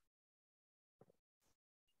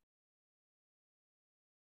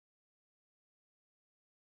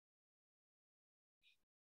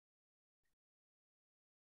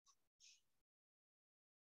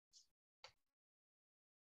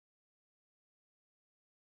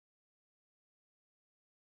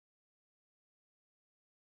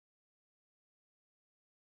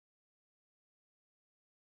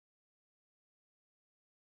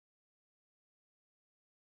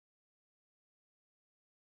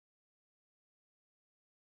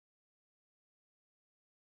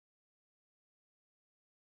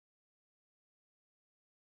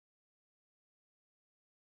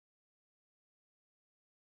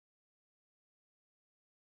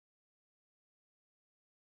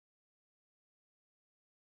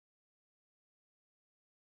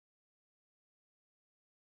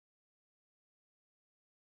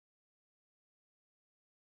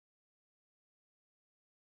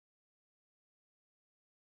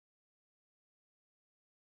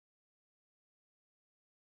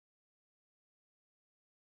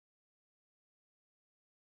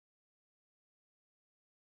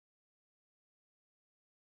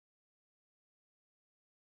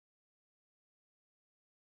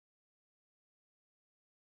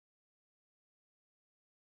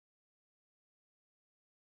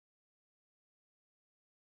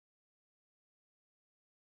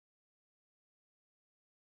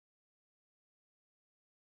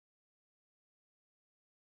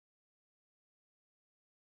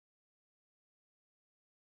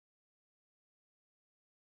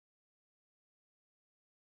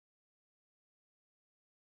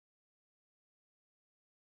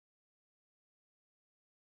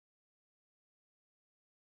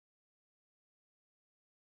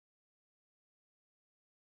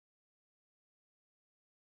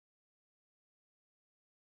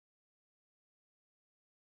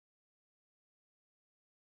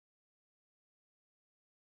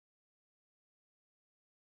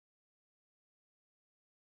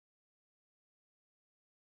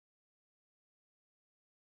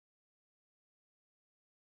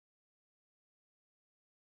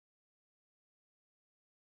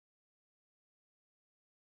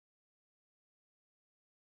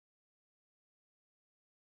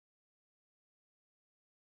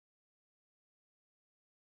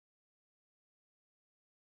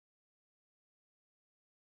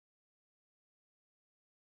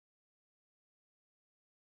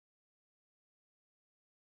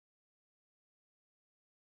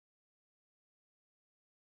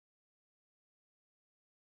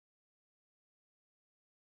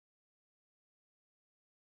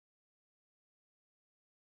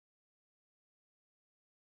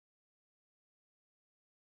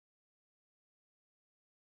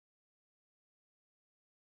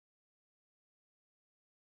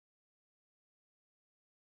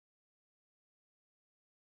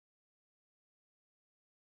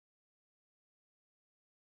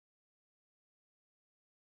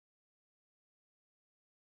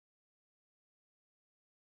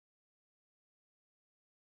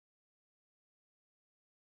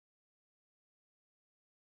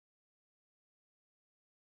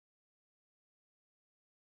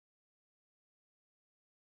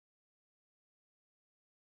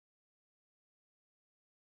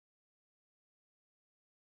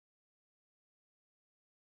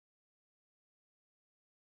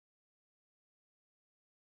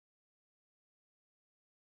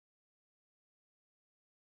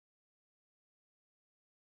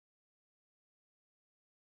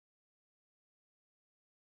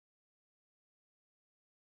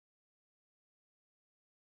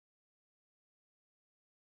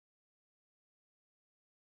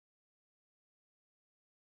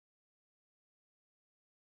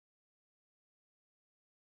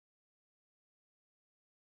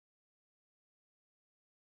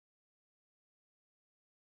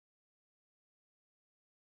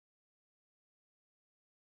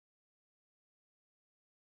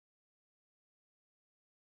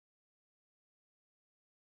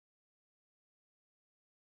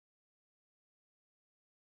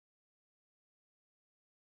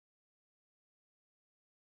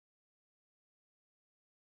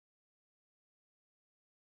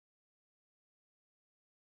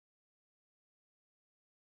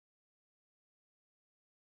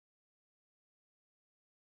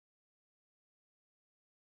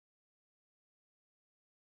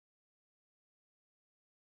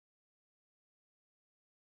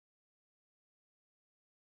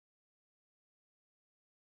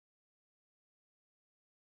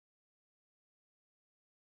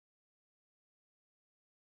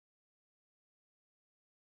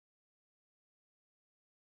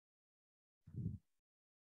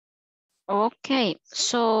 Okay,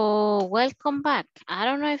 so welcome back. I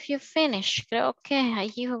don't know if you finished. Creo que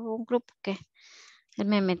allí hubo un grupo que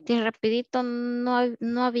me metí rapidito.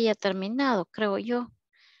 No había terminado, creo yo.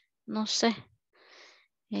 No sé.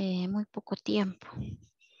 Muy poco tiempo.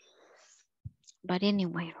 But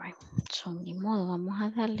anyway, right. So, ni modo, vamos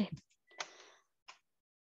a darle.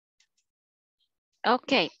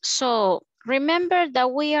 Okay, so remember that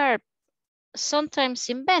we are sometimes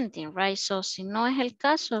inventing, right? So, si no es el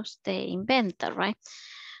caso, usted inventa, right?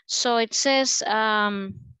 So, it says,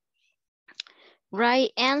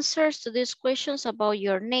 write answers to these questions about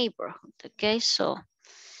your neighborhood, okay? So,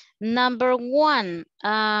 number one,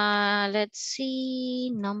 let's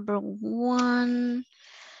see, number one.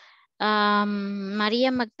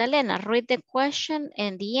 Maria Magdalena, read the question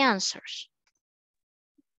and the answers.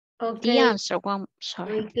 Okay. The answer one,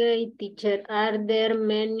 sorry. Okay, teacher. Are there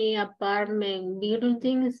many apartment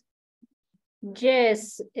buildings?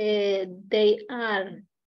 Yes, they are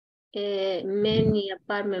many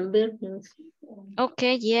apartment buildings.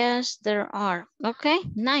 Okay, yes, there are. Okay,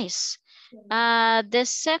 nice. The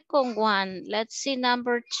second one, let's see,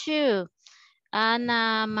 number two,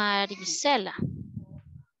 Ana Maricela.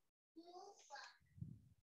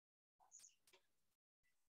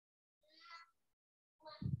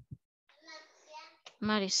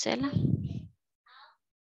 Maricela.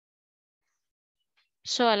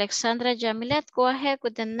 So Alexandra Jamilet, go ahead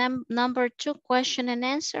with the number two question and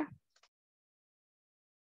answer.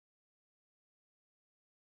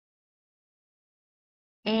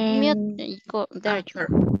 And Go, there you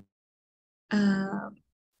go.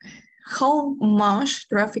 How much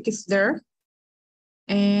traffic is there?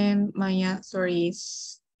 And my answer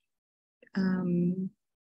is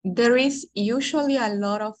there is usually a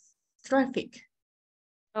lot of traffic.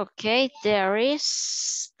 Okay, there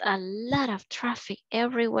is a lot of traffic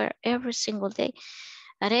everywhere, every single day,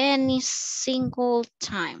 at any single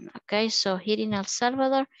time. Okay, so here in El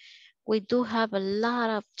Salvador, we do have a lot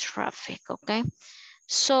of traffic. Okay,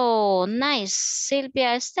 so nice.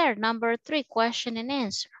 Sylvia Esther, number three, question and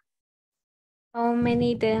answer. How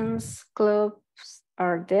many dance clubs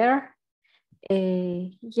are there?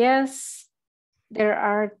 Yes, there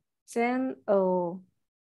are 10 or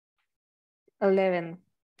 11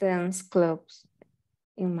 dance clubs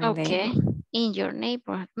in my neighborhood. In your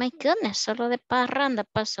neighborhood. My goodness, solo de parranda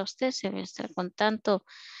pasa usted, Silvestre, con tanto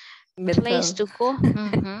place to go.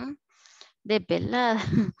 De velada.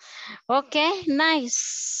 Ok,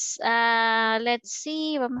 nice. Let's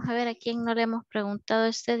see, vamos a ver a quién no le hemos preguntado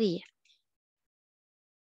este día.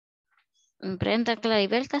 Brenda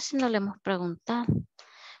Claribel casi no le hemos preguntado.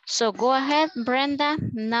 So go ahead, Brenda,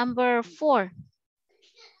 number four.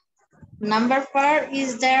 Number four,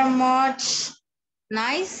 is there much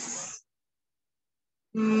nice?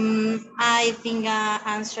 I think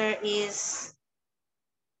answer is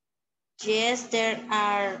yes, there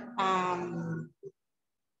are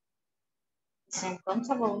it's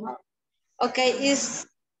uncountable. Okay, is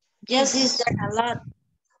yes, is there a lot?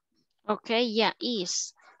 Okay, yeah,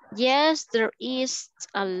 is. Yes, there is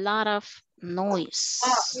a lot of noise.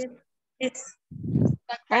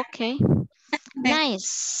 Okay,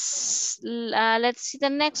 nice. Let's see the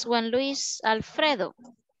next one, Luis Alfredo.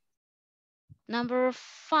 Number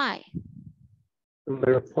five.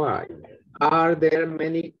 Number five. Are there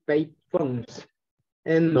many payphones?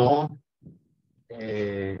 And no.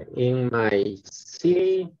 In my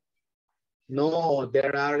city, no,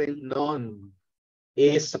 there aren't none.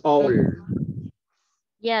 It's all.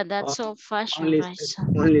 Yeah, that's old fashioned, only, right?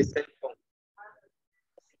 Only cell phone.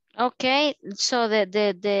 Okay, so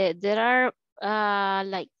there are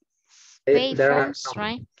like pay phones,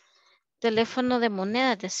 right? Teléfono de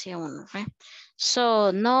moneda, decía uno, right?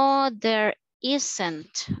 So no, there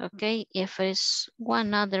isn't. Okay, if it's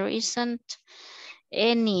one, no, there isn't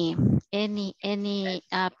any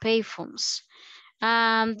pay phones.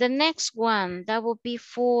 The next one, that would be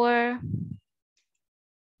for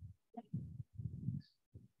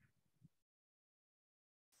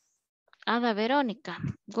Ada Verónica.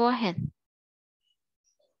 Go ahead.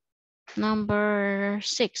 Number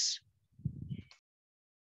six.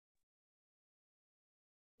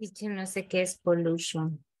 Yo no sé qué es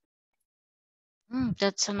pollution.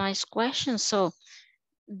 That's a nice question. So,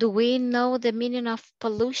 do we know the meaning of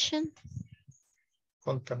pollution?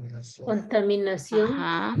 Contaminación.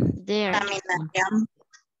 Contaminación. There.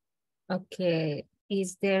 Okay.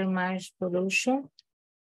 Is there much pollution?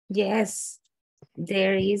 Yes,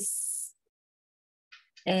 there is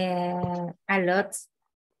a lot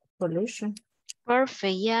pollution.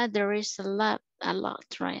 Perfect. Yeah, there is a lot,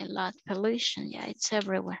 right? A lot pollution. Yeah, it's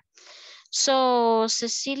everywhere. So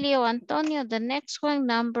Cecilio Antonio, the next one,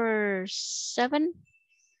 number 7.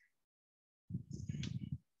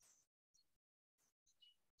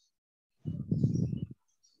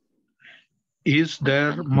 Is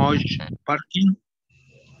there much parking?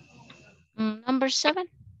 Number 7.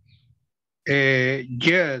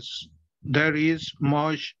 Yes, there is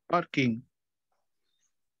much parking.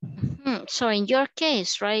 So in your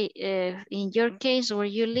case, right? In your case where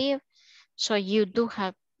you live, so you do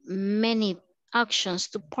have many options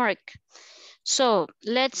to park. So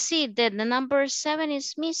let's see that the number 7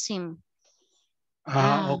 is missing.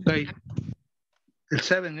 Okay. El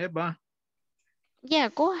 7, Eva. Yeah,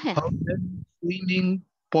 go ahead. How many swimming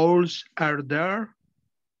pools are there?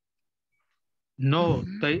 No,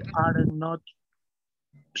 they are not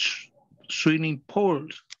swimming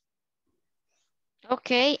pools.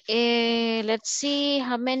 Okay, let's see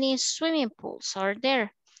how many swimming pools are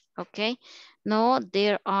there. Okay, no,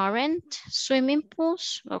 there aren't swimming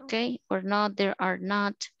pools. Okay, or no, there are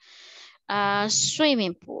not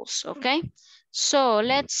swimming pools. Okay, so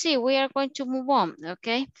let's see, we are going to move on.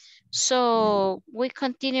 Okay, so we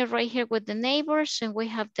continue right here with the neighbors and we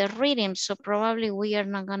have the reading. So probably we are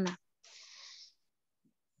not gonna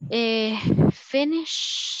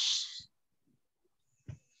finish.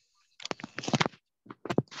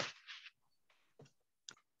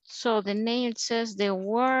 So the name says they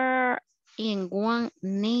were in one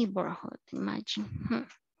neighborhood, imagine.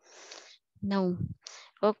 No.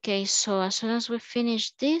 Okay, so as soon as we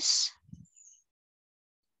finish this,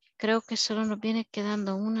 creo que solo nos viene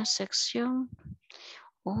quedando una sección.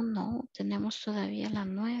 Oh no, tenemos todavía la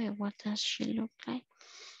 9. What does she look like?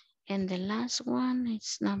 And the last one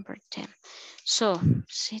is number 10. So,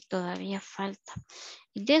 sí, todavía falta.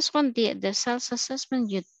 This one, the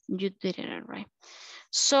self-assessment, you did it right.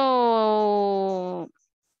 So,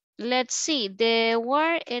 let's see, the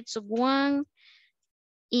word it's one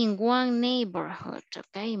in one neighborhood,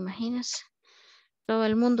 okay, imagínense. Todo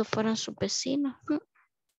el mundo fueron sus vecinos.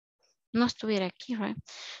 No estuviera aquí, right?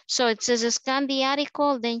 So it says scan the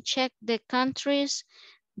article, then check the countries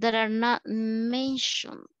that are not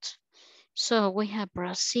mentioned. So we have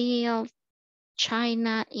Brazil,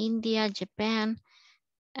 China, India, Japan,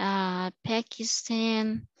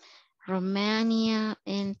 Pakistan, Romania,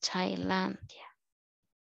 and Thailand.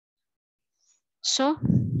 So,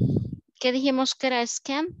 ¿qué dijimos que era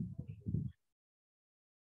scan?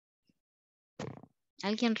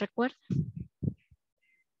 ¿Alguien recuerda?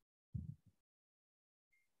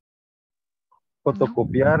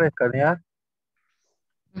 Fotocopiar, escanear.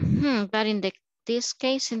 But in this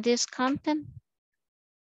case, in this content.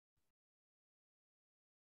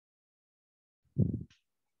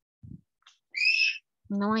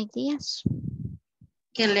 No ideas.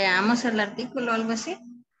 Que leamos el artículo o algo así.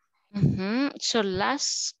 So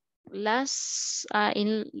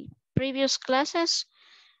in previous classes,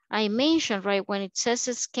 I mentioned, right, when it says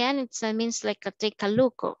scan, that means like take a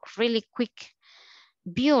look or really quick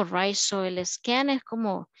view, right? So el scan es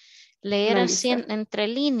como leer así entre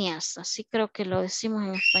líneas, así creo que lo decimos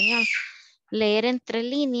en español. Leer entre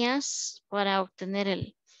líneas para obtener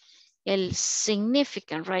el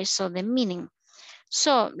significant, right? So the meaning.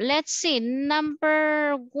 So let's see,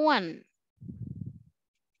 number 1.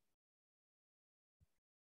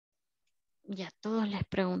 Ya todos les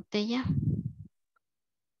pregunté ya.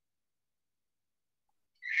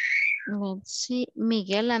 Let's see,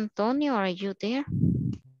 Miguel Antonio, are you there?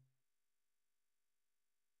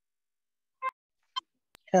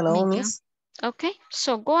 Hello, Miguel. Miss. Okay,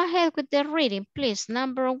 so go ahead with the reading, please.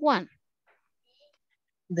 Number 1.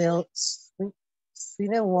 The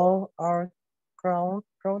Sweden walls are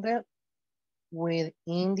crowded with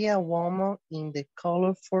Indian women in the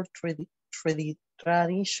colorful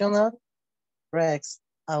traditional dress.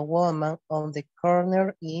 A woman on the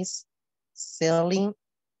corner is selling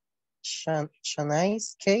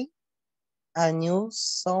Chinese cake, a new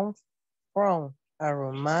song from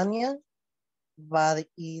Romania, but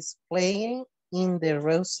is playing in the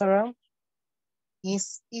restaurant.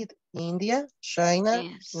 Is it India, China,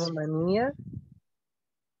 Yes. Romania?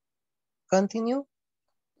 Continue?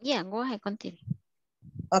 Yeah, go ahead, continue.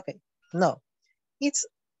 Okay, no. It's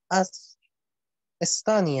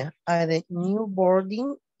Estonia at the new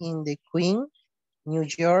boarding in the Queen, New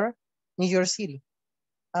York City.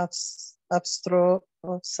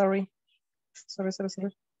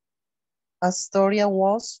 Astoria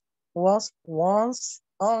was once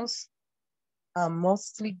a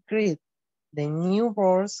mostly great. The new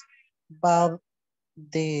boards, but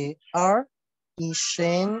the art is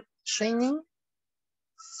shining.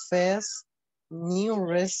 First, new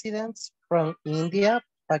residents from India,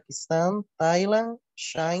 Pakistan, Thailand,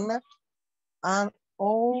 China, and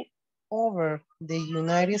all over the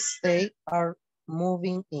United States are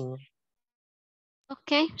moving in.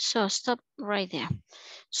 Okay, so stop right there.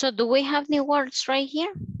 So do we have new words right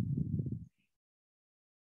here?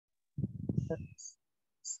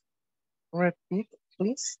 Repeat,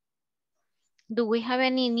 please. Do we have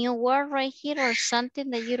any new word right here or something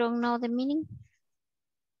that you don't know the meaning?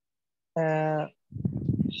 I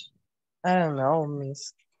don't know,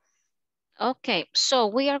 miss. Okay, so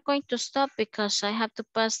we are going to stop because I have to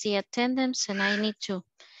pass the attendance and I need to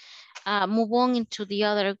move on into the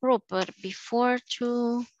other group. But before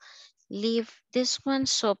to leave this one,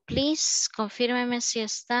 so please confírmeme si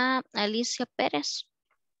está Alicia Pérez.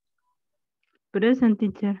 Present,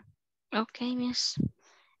 teacher. Okay, miss.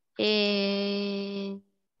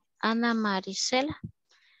 Ana Marisela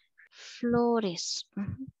Flores.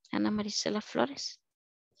 Ana Marisela Flores.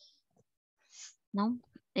 No.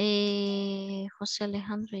 José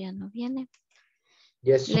Alejandro ya no viene.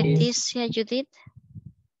 Yes, Leticia Judith.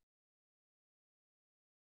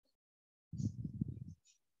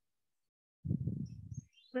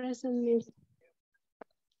 Present, miss.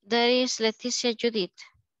 There is Leticia Judith.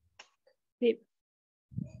 Sí.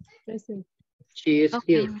 Present. she is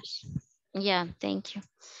Okay, here. miss. Yeah, thank you.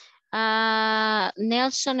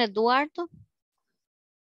 Nelson Eduardo.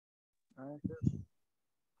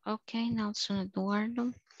 Okay, Nelson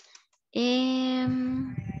Eduardo.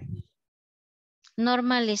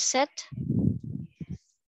 Norma Lisette.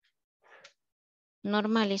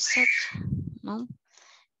 Norma Lisette, no.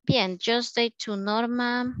 Bien, just day to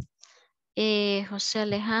Norma, José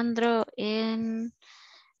Alejandro, and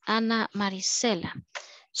Ana Marisela.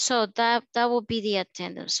 So that will be the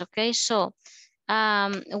attendance, okay? So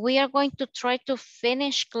we are going to try to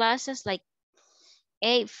finish classes like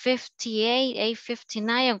 8:58,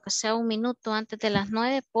 8:59, aunque sea un minuto antes de las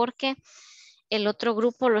 9, porque el otro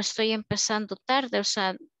grupo lo estoy empezando tarde. O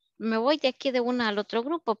sea, me voy de aquí de una al otro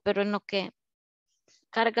grupo, pero en lo que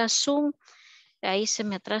carga Zoom, ahí se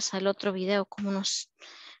me atrasa el otro video como unos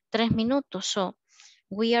 3 minutos. So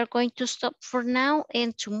we are going to stop for now,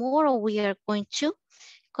 and tomorrow we are going to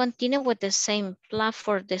continue with the same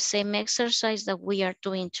platform, the same exercise that we are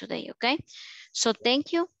doing today, okay? So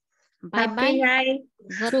thank you. Bye-bye.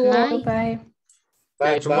 Good night. Bye.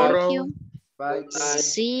 Bye, Thank you. Bye.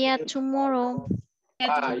 See ya tomorrow.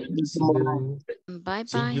 Bye. Bye-bye.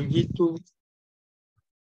 See you, YouTube.